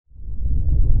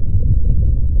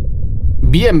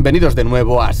Bienvenidos de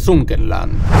nuevo a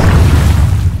Sunkenland.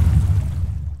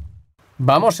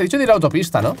 Vamos, he dicho de ir a la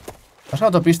autopista, ¿no? Vamos a la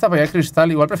autopista para ir al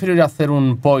cristal. Igual prefiero ir a hacer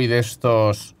un POI de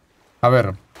estos. A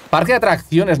ver, parque de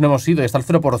atracciones no hemos ido y está al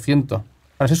 0%.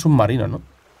 Parece submarino, ¿no? O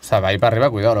sea, va ahí para arriba,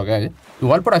 cuidado lo que hay, ¿eh?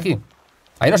 Igual por aquí.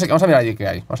 Ahí no sé qué, vamos a mirar allí qué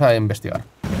hay. Vamos a investigar.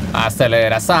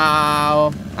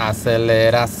 Acelerazao.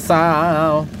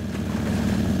 Acelerazao.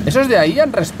 Esos de ahí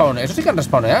han respawnado. Esos sí que han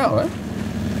respawneado, ¿eh?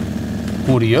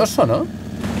 Curioso, ¿no?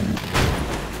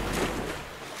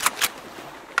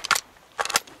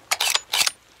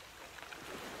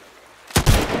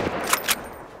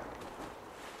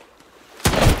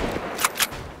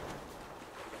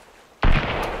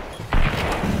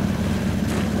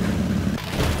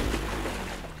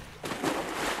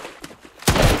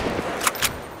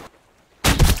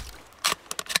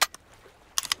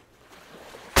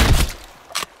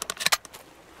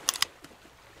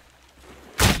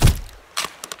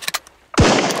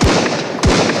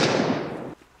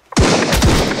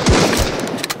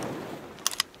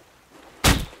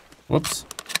 Ups.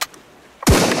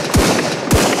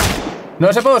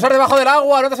 No se puede usar debajo del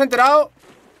agua, ¿no te has enterado?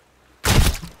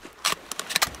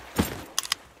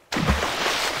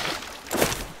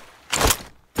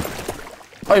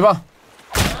 Ahí va.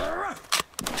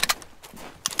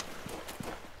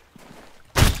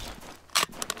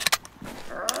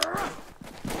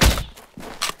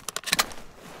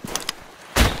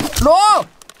 ¡No!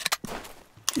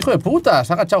 Hijo de puta,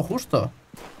 se ha agachado justo.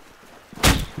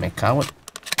 Me cago en...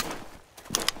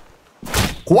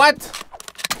 ¿What?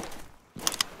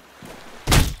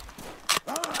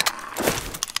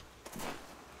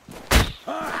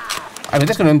 Hay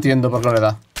veces que no entiendo por qué no le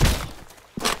da.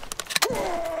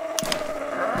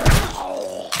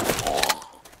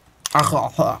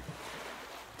 Ajá.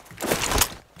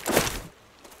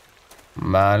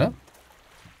 Vale.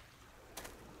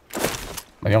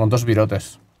 Me llevo con dos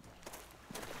virotes.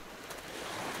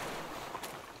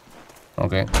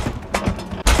 Ok.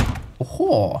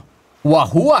 ¡Ojo!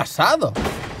 ¡Wahoo asado!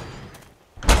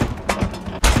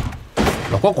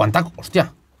 Loco, cuánta...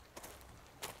 ¡Hostia!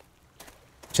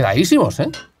 Chedadísimos,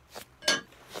 ¿eh?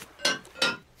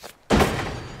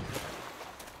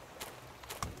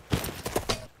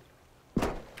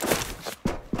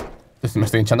 Me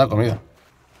estoy hinchando a comida.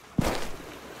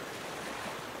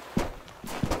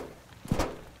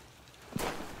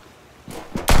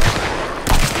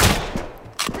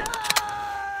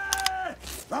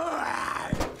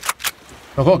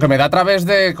 Loco, que me da a través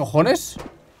de cojones.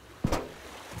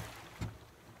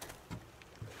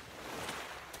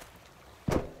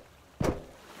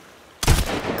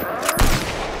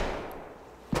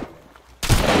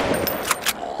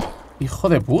 Hijo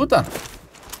de puta.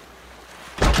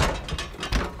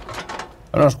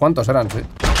 Unos cuantos eran, sí.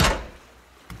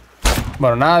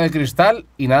 Bueno, nada de cristal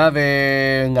y nada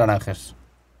de engranajes.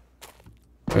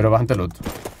 Pero bastante loot.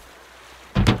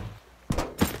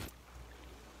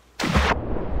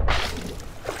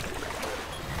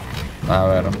 A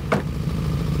ver.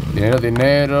 Dinero,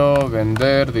 dinero.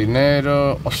 Vender,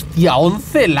 dinero. ¡Hostia!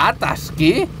 11 latas.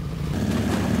 ¿Qué?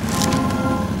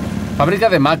 Fábrica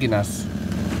de máquinas.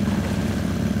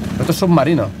 Esto es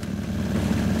submarino.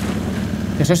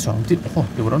 ¿Qué es eso? Un ojo,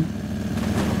 tiburón.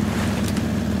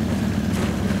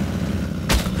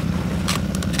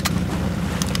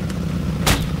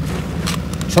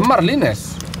 Son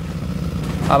marlines.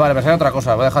 Ah, vale, pensé en otra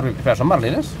cosa. Voy a dejar... Espera, ¿son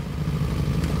marlines?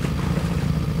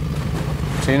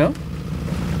 Sí, ¿no?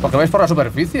 Porque vais por la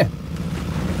superficie.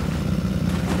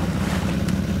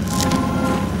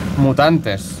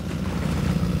 Mutantes.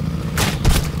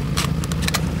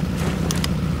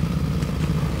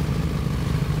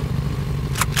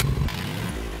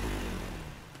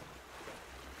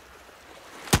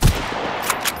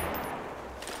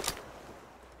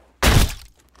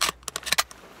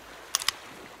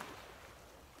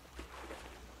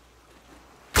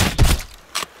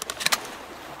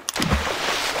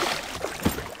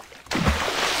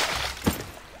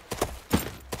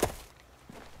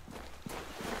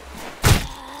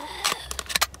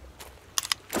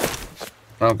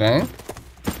 Ok.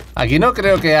 Aquí no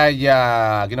creo que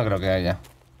haya... Aquí no creo que haya.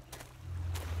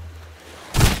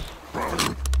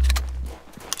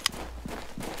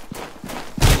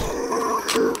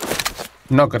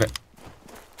 No creo.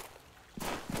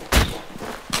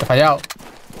 He fallado.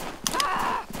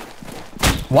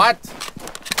 What?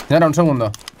 Señora, un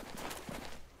segundo.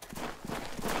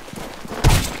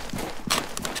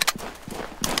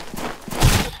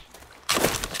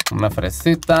 Una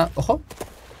fresita. Ojo.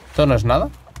 Esto no es nada.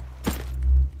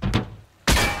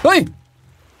 ¡Uy!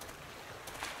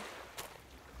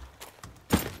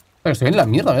 Estoy en la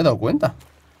mierda, me he dado cuenta.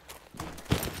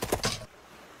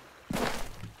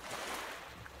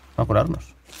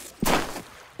 curarnos.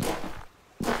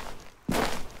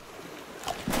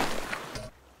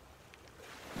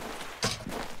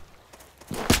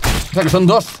 O sea que son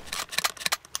dos.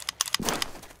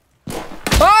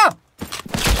 ¡Ah!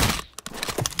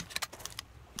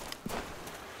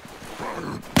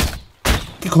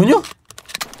 ¿Qué coño?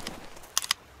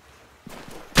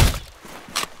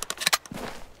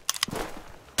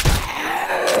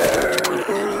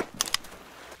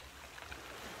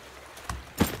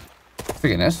 ¿Este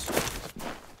quién es?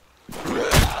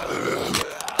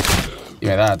 Y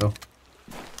me da, tú.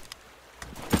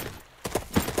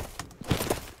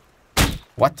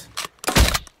 What?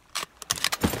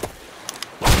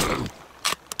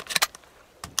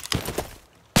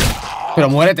 Pero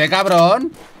muérete,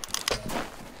 cabrón.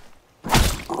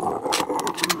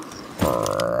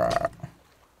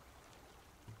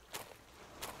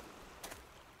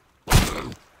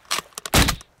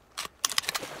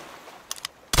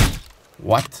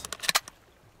 What?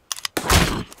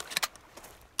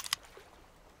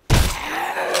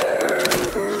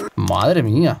 Madre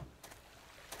mía.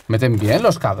 Meten bien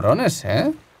los cabrones,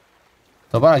 ¿eh?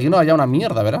 Todo para aquí no haya una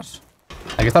mierda, verás.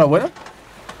 Aquí está lo bueno.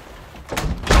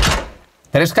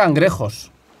 3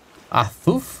 cangrejos.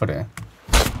 Azufre.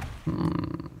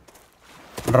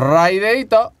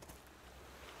 Raideito.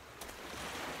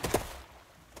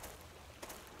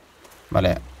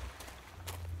 Vale.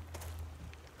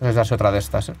 Voy a darse otra de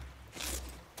estas, ¿eh?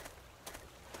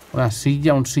 Una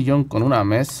silla, un sillón con una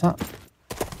mesa.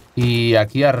 Y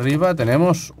aquí arriba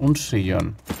tenemos un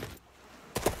sillón.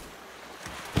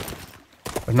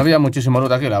 Pues no había muchísimo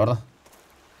loot aquí, la verdad.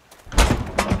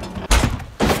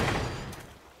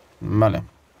 Vale.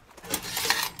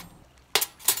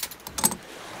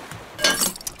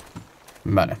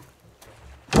 Vale.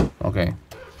 Ok.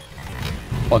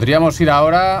 Podríamos ir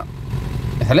ahora...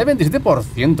 Me sale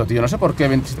 27%, tío. No sé por qué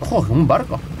 27... ¡Ojo! Un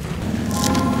barco.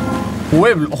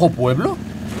 Pueblo. ¡Ojo! ¿Pueblo?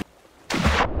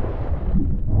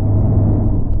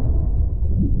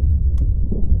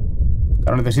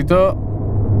 Claro, necesito...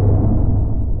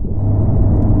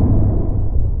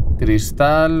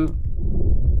 Cristal...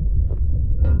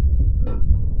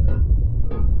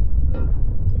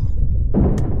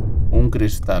 Un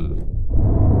cristal.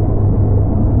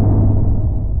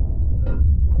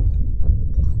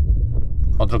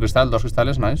 Otro cristal, 2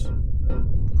 cristales, nice.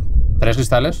 3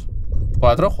 cristales.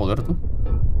 4, joder tú.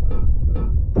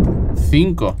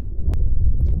 5.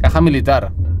 Caja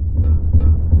militar.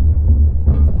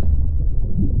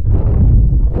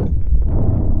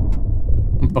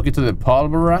 Un poquito de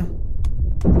pólvora.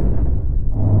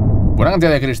 Buena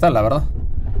cantidad de cristal, la verdad.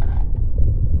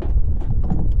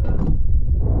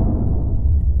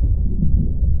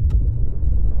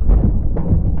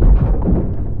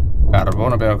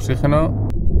 Carbono, pero oxígeno.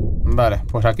 Vale,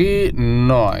 pues aquí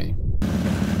no hay.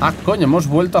 Ah, coño, hemos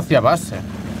vuelto hacia base.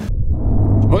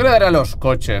 Supongo que le daré a los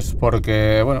coches,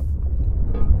 porque, bueno,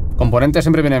 componentes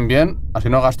siempre vienen bien. Así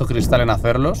no gasto cristal en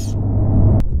hacerlos.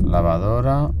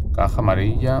 Lavadora, caja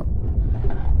amarilla.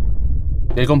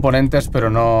 Y hay componentes, pero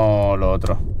no lo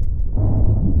otro.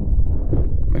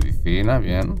 Medicina,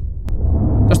 bien.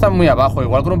 Esto está muy abajo.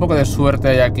 Igual con un poco de suerte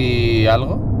hay aquí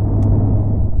algo.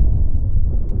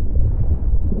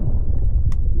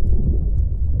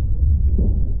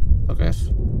 ¿Esto qué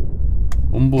es?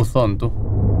 Un buzón, tú.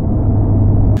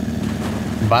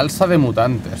 Balsa de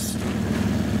mutantes.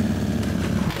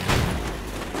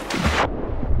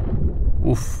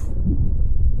 Uf.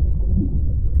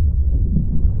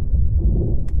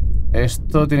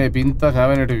 Esto tiene pinta que va a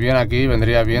venir bien aquí.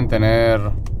 Vendría bien tener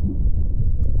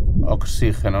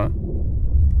oxígeno, ¿eh?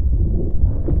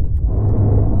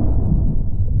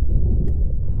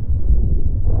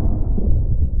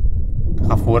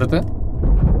 Caja fuerte.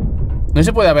 No sé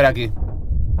si puede haber aquí.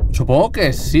 Supongo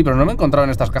que sí, pero no me he encontrado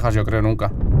en estas cajas, yo creo,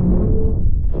 nunca.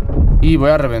 Y voy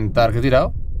a reventar. ¿Qué he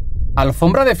tirado?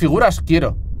 Alfombra de figuras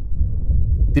quiero.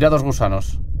 Tira 2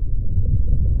 gusanos.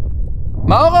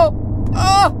 ¡Me ahogo!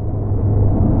 ¡Ah!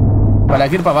 Vale, hay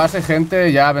que ir para base,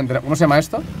 gente. Ya vendré. ¿Cómo se llama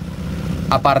esto?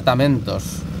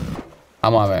 Apartamentos.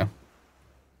 Vamos a ver.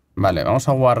 Vale, vamos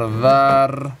a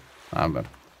guardar. A ver.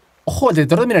 ¡Ojo! El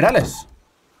detector de minerales.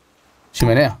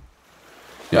 Chimenea.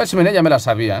 Yo la chimenea ya me la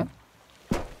sabía, ¿eh?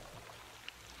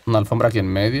 Una alfombra aquí en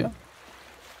medio.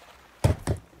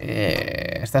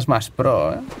 Esta es más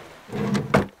pro, ¿eh?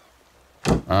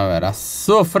 A ver,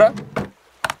 azufre.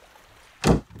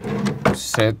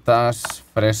 Setas,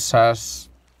 fresas.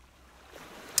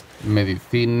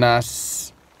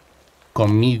 Medicinas.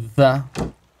 Comida.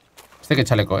 ¿Este qué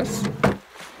chaleco es?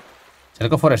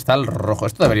 Chaleco forestal rojo.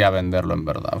 Esto debería venderlo, en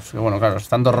verdad. Pues que, bueno, claro,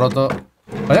 estando roto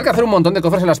Voy a tener que hacer un montón de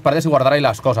cofres en las paredes y guardar ahí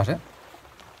las cosas, ¿eh?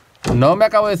 No me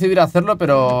acabo de decidir a hacerlo,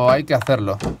 pero hay que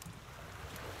hacerlo.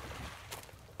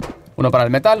 Uno para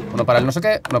el metal, uno para el no sé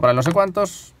qué, uno para el no sé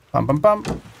cuántos. Pam, pam, pam.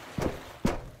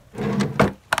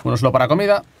 Uno solo para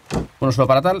comida, uno solo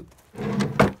para tal.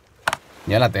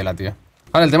 Ya la tela, tío.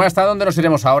 Vale, el tema está dónde nos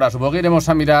iremos ahora. Supongo que iremos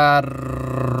a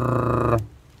mirar...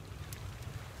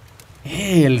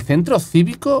 el centro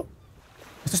cívico.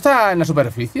 ¿Esto está en la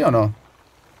superficie o no?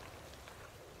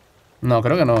 No,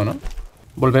 creo que no, ¿no?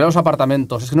 Volveré a los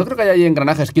apartamentos. Es que no creo que haya ahí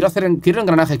engranajes. Quiero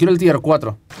engranaje, quiero el tier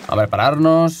 4. A ver,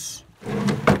 pararnos.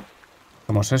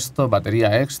 Hacemos esto,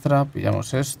 batería extra.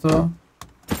 Pillamos esto.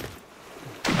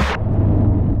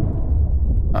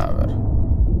 A ver.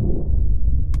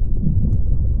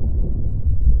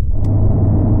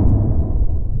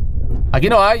 Aquí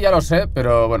no hay, ya lo sé,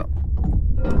 pero bueno.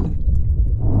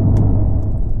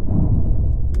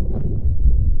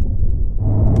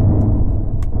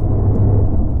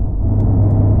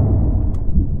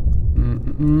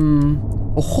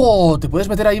 ¡Ojo! Te puedes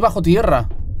meter ahí bajo tierra.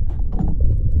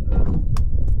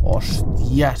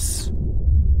 ¡Hostias!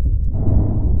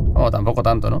 Oh, tampoco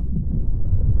tanto, ¿no?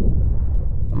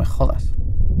 No me jodas.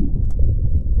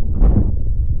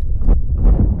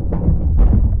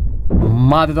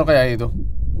 Mate todo lo que hay ahí, tú.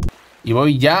 Y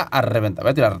voy ya a reventar.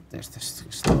 Voy a tirar esto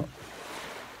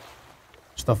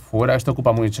fuera. Esto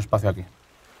ocupa mucho espacio aquí.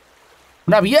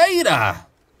 ¡Una vieira!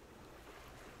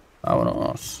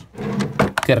 Vámonos.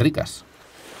 Qué ricas.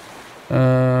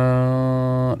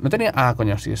 No tenía... Ah,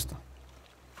 coño, sí, esto.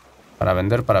 Para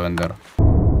vender, para vender.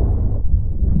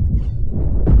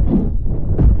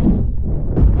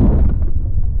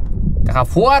 ¡Caja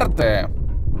fuerte!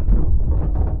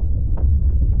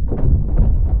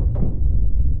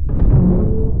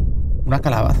 Una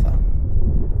calabaza.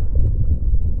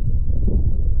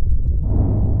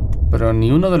 Pero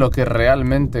ni uno de lo que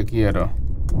realmente quiero.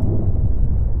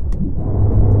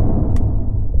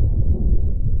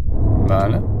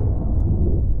 Vale.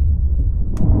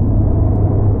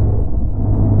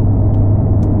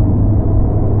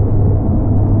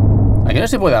 Aquí no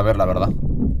se puede haber, la verdad.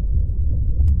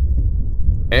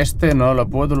 Este no lo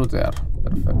puedo lootear.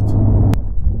 Perfecto.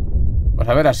 Pues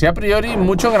a ver, así a priori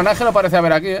mucho engranaje no parece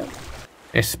haber aquí, ¿eh?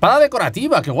 Espada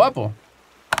decorativa, qué guapo.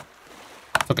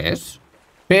 ¿Esto qué es?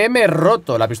 PM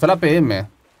roto, la pistola PM.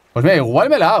 Pues mira, igual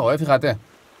me la hago, fíjate.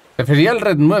 Preferiría el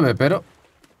Red 9, pero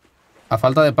a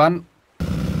falta de pan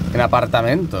en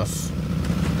apartamentos.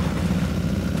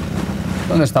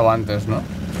 ¿Dónde estaba antes, no?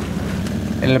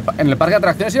 En el parque de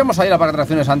atracciones íbamos a ir al parque de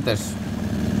atracciones antes,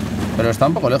 pero está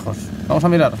un poco lejos. Vamos a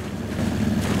mirar.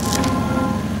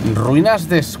 Ruinas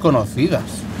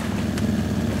desconocidas.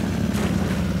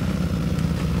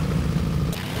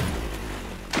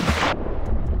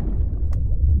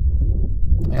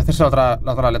 Hay que hacerse la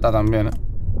otra aleta también, ¿eh?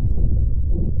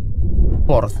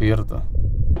 Por cierto.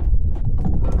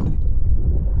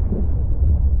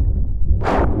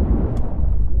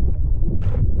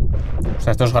 O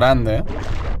sea, esto es grande, ¿eh?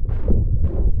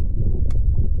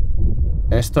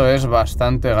 Esto es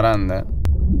bastante grande, ¿eh?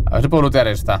 A ver si puedo lootear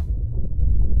esta.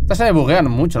 Estas se me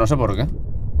buguean mucho, no sé por qué.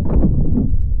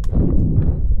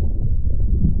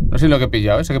 No sé lo que he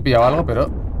pillado, ¿eh? Sé que he pillado algo,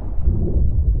 pero...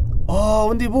 ¡Oh!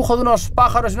 Un dibujo de unos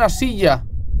pájaros y una silla.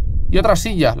 Y otra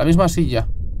silla, la misma silla.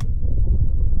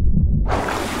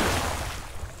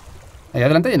 Ahí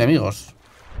adelante hay enemigos.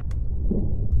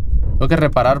 Tengo que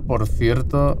reparar, por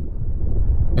cierto,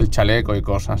 el chaleco y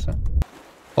cosas, ¿eh?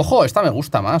 Ojo, esta me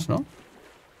gusta más, ¿no?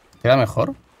 ¿Queda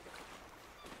mejor?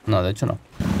 No, de hecho no.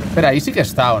 Espera, ahí sí que he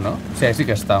estado, ¿no? Sí, ahí sí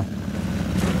que he estado.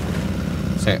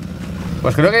 Sí.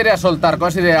 Pues creo que iré a soltar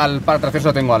cosas y iré al parque de atracciones,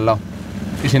 lo tengo al lado.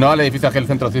 Y si no, al edificio aquí, el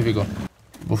centro cívico.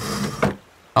 Uf.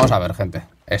 Vamos a ver, gente.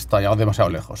 Esto ha llegado demasiado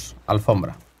lejos.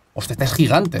 Alfombra. Hostia, esta es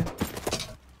gigante.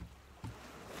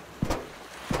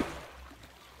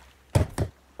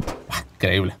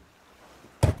 Increíble.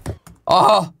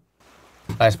 ¡Oh!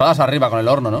 La espada es arriba con el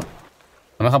horno, ¿no? No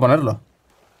me deja ponerlo.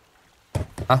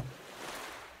 Ah.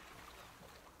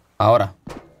 Ahora.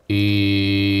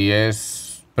 Y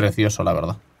es precioso, la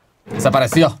verdad.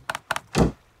 Desapareció.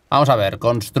 Vamos a ver.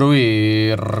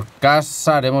 Construir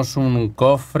casa. Haremos un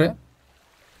cofre.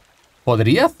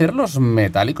 Podría hacer los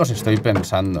metálicos, estoy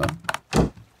pensando.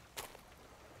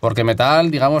 Porque metal,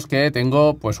 digamos que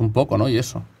tengo pues un poco, ¿no? Y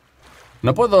eso.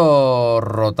 No puedo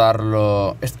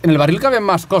rotarlo. ¿En el barril caben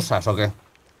más cosas o qué?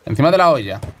 Encima de la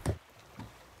olla.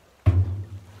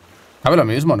 Cabe lo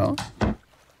mismo, ¿no?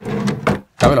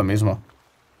 Cabe lo mismo.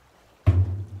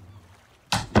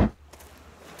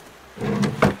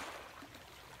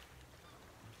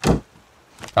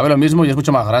 Cabe lo mismo y es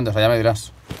mucho más grande, o sea, ya me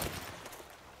dirás.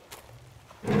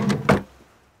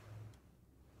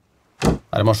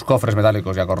 Tenemos cofres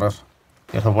metálicos y a correr.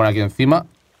 Y eso pone aquí encima.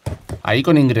 Ahí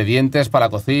con ingredientes para la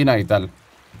cocina y tal.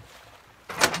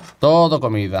 Todo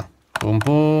comida. Pum,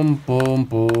 pum, pum,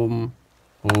 pum,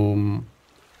 pum.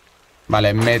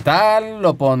 Vale, metal.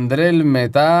 Lo pondré el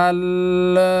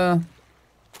metal.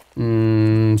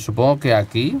 Supongo que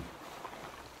aquí.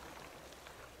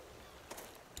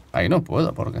 Ahí no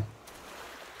puedo, ¿por qué?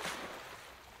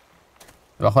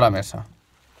 Debajo de la mesa.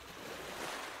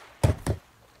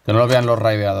 Que no lo vean los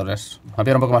raideadores. Voy a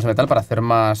pillar un poco más de metal para hacer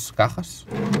más cajas.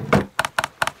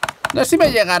 No sé si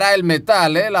me llegará el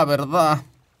metal, la verdad.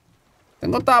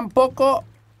 Tengo tan poco.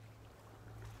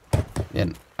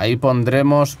 Bien, ahí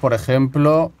pondremos, por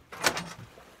ejemplo.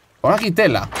 Pon aquí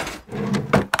tela.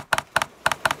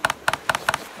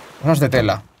 Cosas de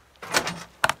tela.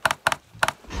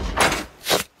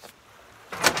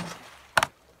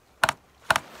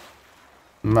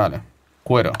 Vale,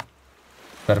 cuero.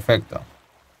 Perfecto.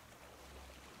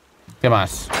 ¿Qué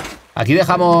más? Aquí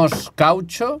dejamos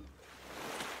caucho.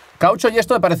 Caucho y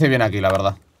esto me parece bien aquí, la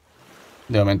verdad.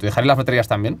 De momento, dejaré las baterías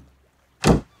también.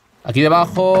 Aquí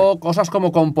debajo, cosas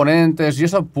como componentes y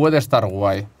eso puede estar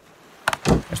guay.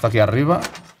 Esto aquí arriba.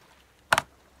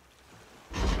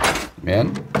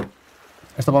 Bien.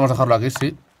 Esto podemos dejarlo aquí,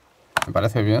 sí. Me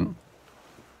parece bien.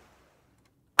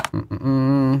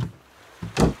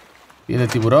 Piel de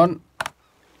tiburón.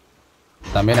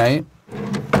 También ahí.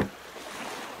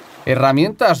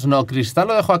 Herramientas no, cristal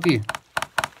lo dejo aquí.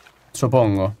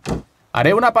 Supongo.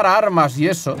 Haré una para armas y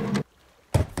eso.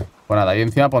 Pues nada, ahí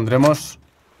encima pondremos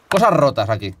cosas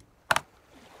rotas aquí.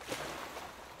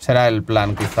 Será el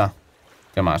plan, quizá.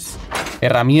 ¿Qué más?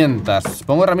 Herramientas.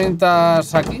 ¿Pongo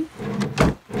herramientas aquí?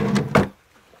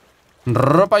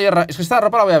 Ropa y herramientas. Es que esta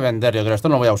ropa la voy a vender, yo creo. Esto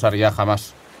no lo voy a usar ya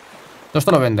jamás. Todo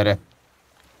esto lo venderé.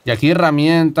 Y aquí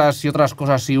herramientas y otras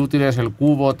cosas así útiles. El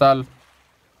cubo, tal.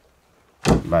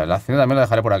 Vale, la hacienda también la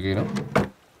dejaré por aquí, ¿no?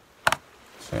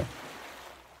 Sí.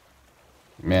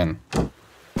 Bien.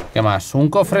 ¿Qué más? Un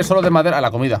cofre solo de madera. A la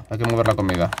comida. Hay que mover la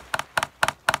comida.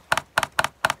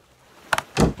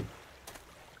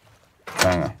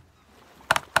 Venga.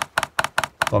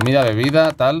 Comida,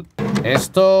 bebida, tal.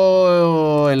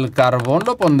 Esto... El carbón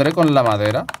lo pondré con la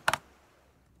madera.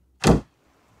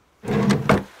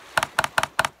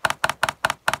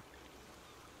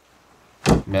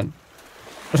 Bien.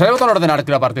 Pues haré el botón ordenar,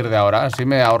 creo, a partir de ahora. Así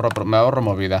me ahorro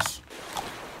movidas.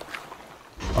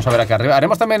 Vamos a ver aquí arriba.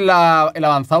 Haremos también el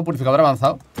avanzado, purificador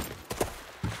avanzado.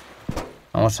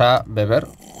 Vamos a beber.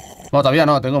 Bueno, todavía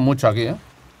no, tengo mucho aquí, ¿eh?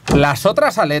 Las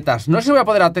otras aletas. No sé si voy a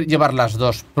poder llevar las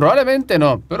dos. Probablemente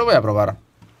no, pero voy a probar.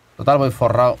 Total, voy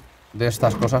forrado de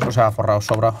estas cosas. O sea, forrado,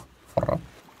 sobrado. Forrado.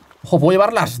 Ojo, puedo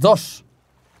llevar las dos.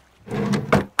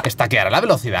 Estaqueará la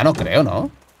velocidad, no creo,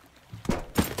 ¿no?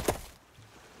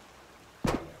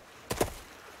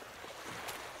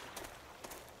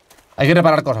 Hay que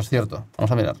reparar cosas, cierto. Vamos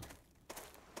a mirar.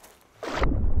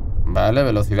 Vale,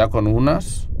 velocidad con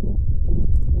unas.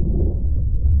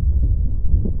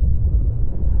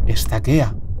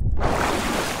 Estaquea.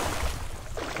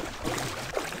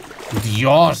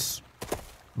 ¡Dios!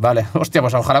 Vale, hostia,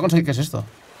 pues ojalá conseguir. ¿Qué es esto?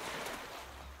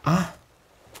 Ah.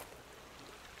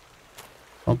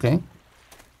 Ok.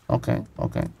 Ok,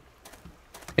 ok.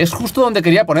 Es justo donde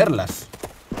quería ponerlas.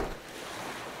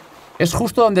 Es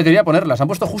justo donde quería ponerlas. Han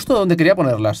puesto justo donde quería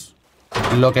ponerlas.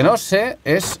 Lo que no sé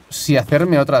es si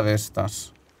hacerme otra de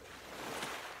estas.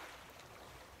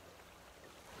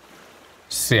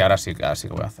 Sí, ahora sí que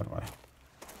voy a hacer, vale.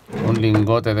 Un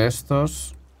lingote de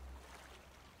estos.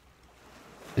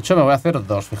 De hecho, me voy a hacer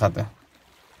dos, fíjate.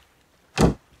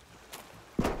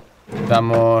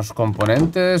 Damos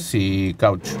componentes y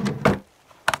caucho.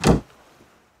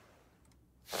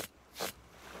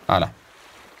 Hala.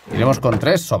 Iremos con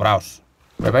 3 sobraos.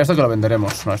 Me parece que lo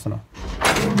venderemos. No, esto no.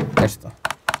 Esto.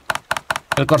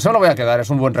 El Corsair lo voy a quedar. Es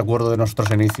un buen recuerdo de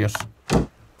nuestros inicios.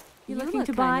 You looking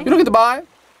to buy? You looking to buy?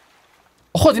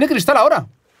 ¡Ojo! Tiene cristal ahora.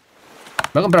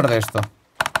 Voy a comprar de esto.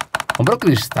 ¿Compro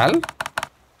cristal?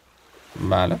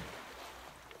 Vale.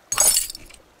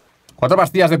 4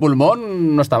 pastillas de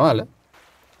pulmón no está mal, ¿eh?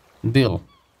 Deal.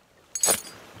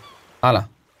 Hala.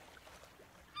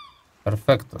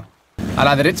 Perfecto. A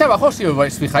la derecha abajo, si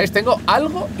os fijáis, tengo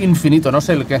algo infinito, no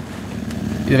sé el qué.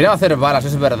 Y deberíamos hacer balas,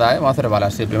 es verdad, ¿eh? Vamos a hacer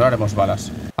balas, sí, primero haremos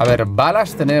balas. A ver,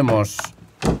 balas tenemos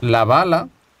la bala.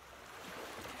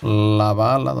 La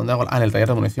bala, ¿dónde hago? Ah, en el taller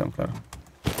de munición, claro.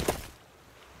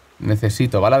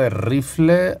 Necesito bala de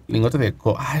rifle, lingote de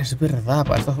cobre. Ah, es verdad,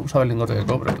 para esto usaba el lingote de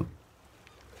cobre, tú.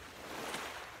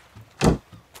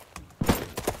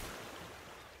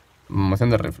 Munición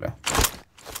de rifle.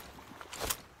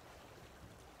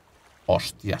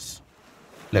 Hostias.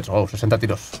 Let's go, 60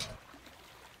 tiros.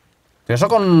 Eso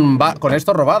con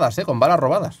esto robadas, con balas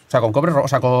robadas. O sea, con cobre, o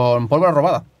sea, con pólvora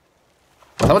robada.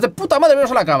 Estamos de puta madre,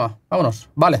 vamos a la cama. Vámonos,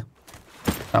 vale.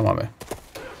 Vamos a ver.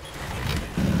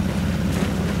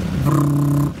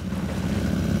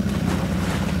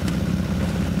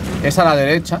 Es a la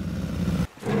derecha.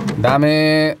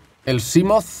 Dame el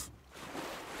Simoth.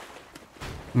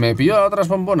 Me pillo a otras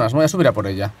bombonas. Me voy a subir a por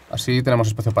ella. Así tenemos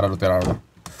espacio para lootear ahora.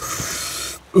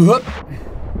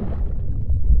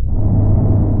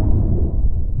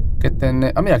 ¿Qué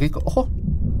tiene? Ah, mira, aquí. ¡Ojo!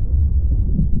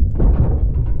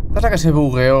 Esta es la que se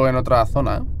bugueó en otra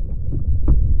zona, ¿eh?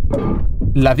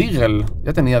 La Deagle.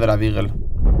 Ya tenía de la Deagle.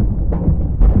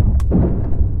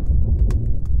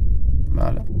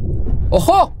 Vale.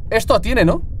 ¡Ojo! Esto tiene,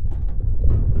 ¿no?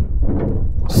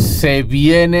 Se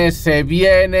viene,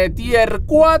 tier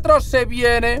 4, se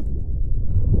viene.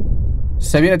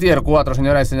 Se viene tier 4,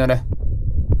 señoras y señores.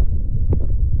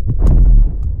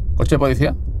 ¿Coche de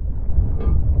policía?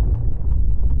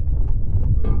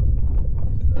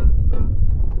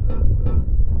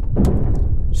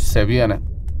 Se viene.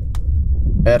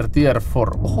 Tier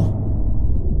 4. ¡Ojo!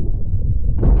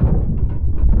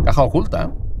 Caja oculta, ¿eh?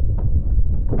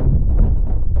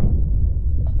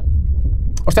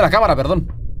 Hostia, la cámara,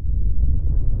 perdón.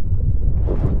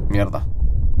 Mierda.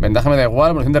 Vendaje me da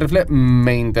igual, munición de rifle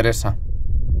me interesa.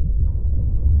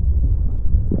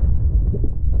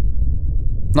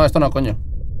 No, esto no, coño.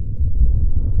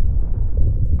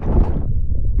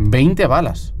 20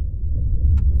 balas.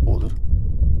 Joder.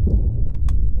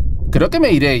 Creo que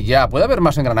me iré ya. ¿Puede haber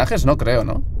más engranajes? No creo,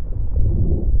 ¿no?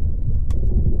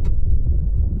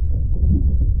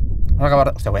 Vamos a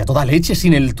acabar... Hostia, voy a toda leche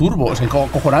sin el turbo. Es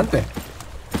cojonante.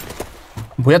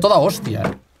 Voy a toda hostia,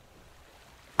 ¿eh?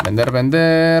 Vender,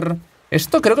 vender...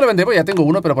 Esto creo que lo vendré porque ya tengo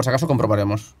uno, pero por si acaso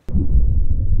comprobaremos.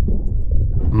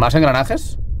 ¿Más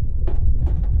engranajes?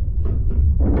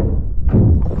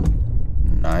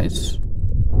 Nice.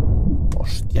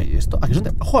 Hostia, ¿y esto? Aquí es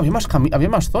donde... ¡Ojo! Había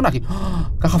más zona aquí. ¡Oh!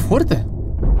 Caja fuerte.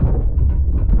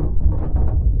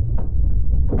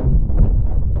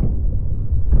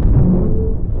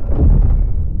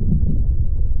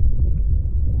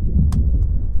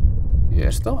 ¿Y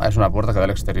esto? Ah, es una puerta que da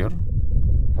al exterior.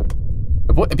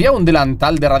 ¿He pillado un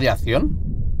delantal de radiación?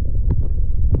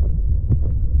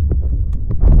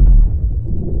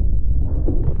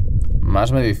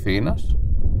 ¿Más medicinas?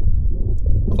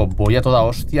 Voy a toda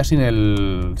hostia sin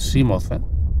el Simoth, ¿eh?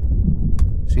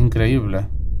 Es increíble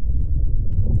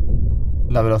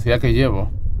la velocidad que llevo.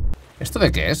 ¿Esto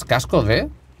de qué es? ¿Casco de?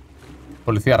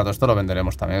 Policía, rato, esto lo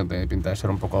venderemos también. Tiene pinta de ser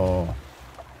un poco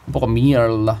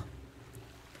mierda.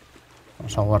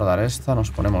 Vamos a guardar esta,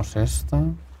 nos ponemos esta.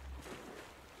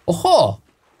 ¡Ojo!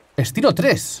 Estilo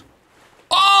 3.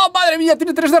 ¡Oh, madre mía!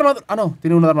 Tiene 3 de armadura. Ah, no,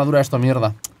 tiene 1 de armadura esto, mierda.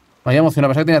 Me había emocionado,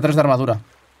 pensaba que tenía 3 de armadura.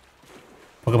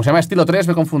 Porque como se llama estilo 3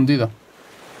 me he confundido.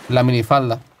 La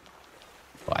minifalda.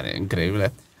 Vale,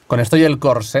 increíble. Con esto y el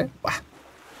corsé. Buah.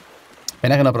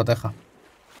 Pena que no proteja.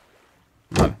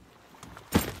 Vale.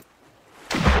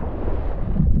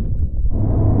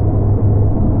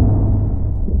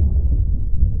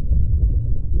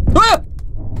 ¡Ah!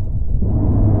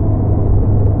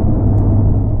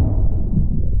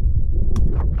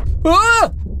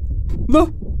 ¡Ah! ¡No!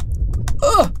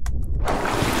 ¡Ah!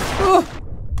 ¡Ah!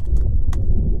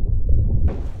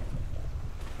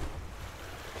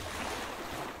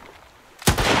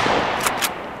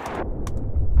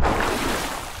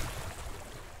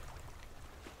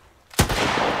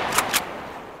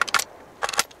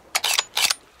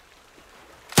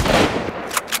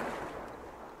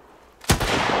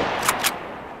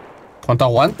 ¿Cuánto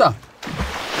aguanta?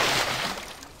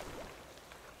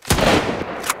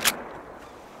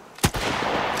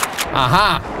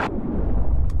 ¡Ajá!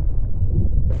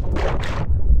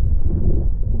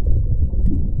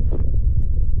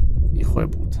 Hijo de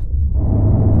puta.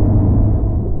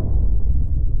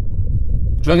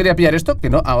 Solo quería pillar esto, que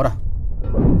no ahora.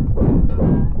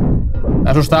 Me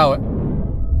ha asustado, ¿eh?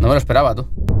 No me lo esperaba, tú.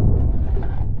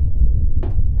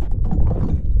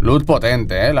 Loot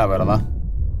potente, la verdad.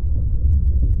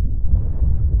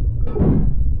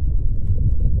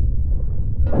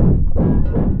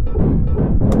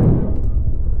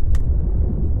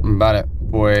 Vale,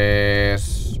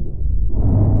 pues...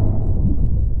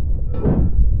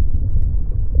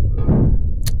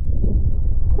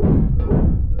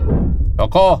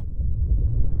 ¡Loco!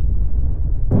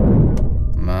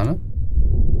 Vale.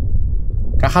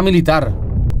 Caja militar.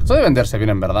 Esto debe venderse bien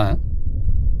en verdad, ¿eh?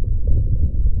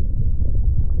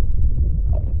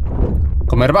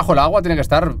 Comer bajo el agua tiene que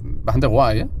estar bastante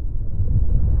guay, ¿eh?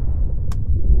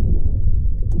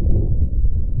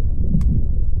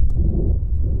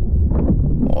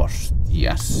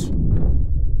 Hostias.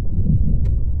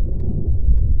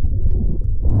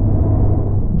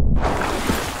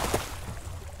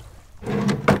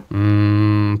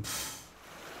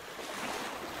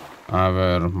 A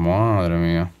ver, madre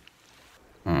mía.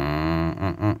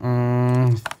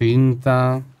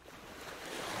 Cinta.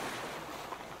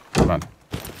 Vale.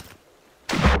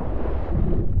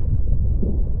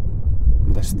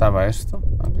 ¿Dónde estaba esto?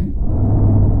 Aquí.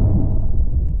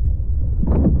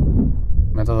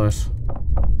 Mira todo eso.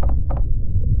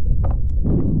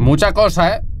 Mucha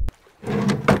cosa, ¿eh?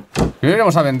 Primero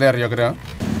iremos a vender, yo creo.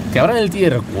 Que abran el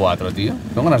tier 4, tío.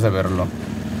 Tengo ganas de verlo.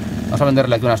 Vamos a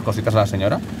venderle aquí unas cositas a la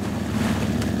señora.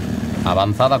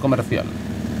 Avanzada comercial.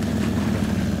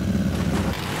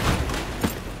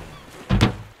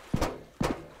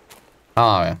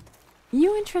 A ver.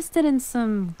 You interested in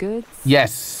some goods?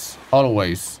 Yes,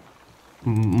 always.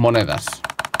 Monedas.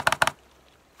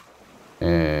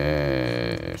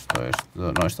 Esto.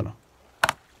 No, esto no.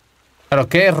 Pero,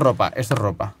 ¿qué es ropa? Esto es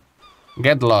ropa.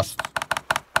 Get lost.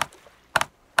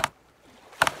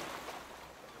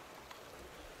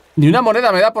 Ni una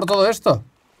moneda me da por todo esto.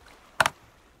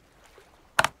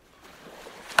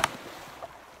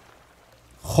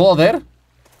 Joder.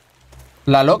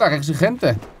 La loca, qué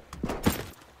exigente.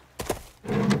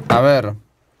 A ver.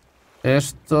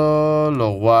 Esto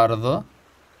lo guardo.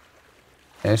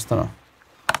 Esto no.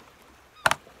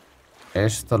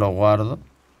 Esto lo guardo.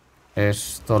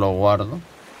 Esto lo guardo.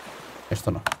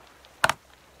 Esto no.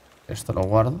 Esto lo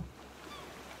guardo.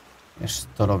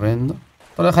 Esto lo vendo.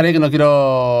 Esto lo dejaré, que no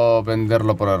quiero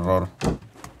venderlo por error.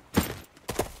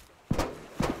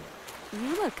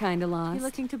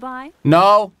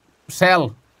 No.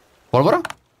 Sell. ¿Pólvora?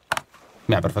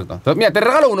 Mira, perfecto. Mira, te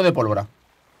regalo uno de pólvora.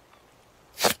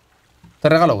 Te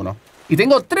regalo uno. Y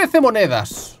tengo 13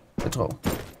 monedas. Let's go.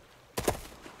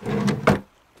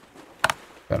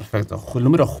 Perfecto. El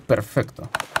número perfecto.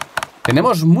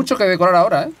 Tenemos mucho que decorar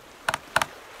ahora, ¿eh?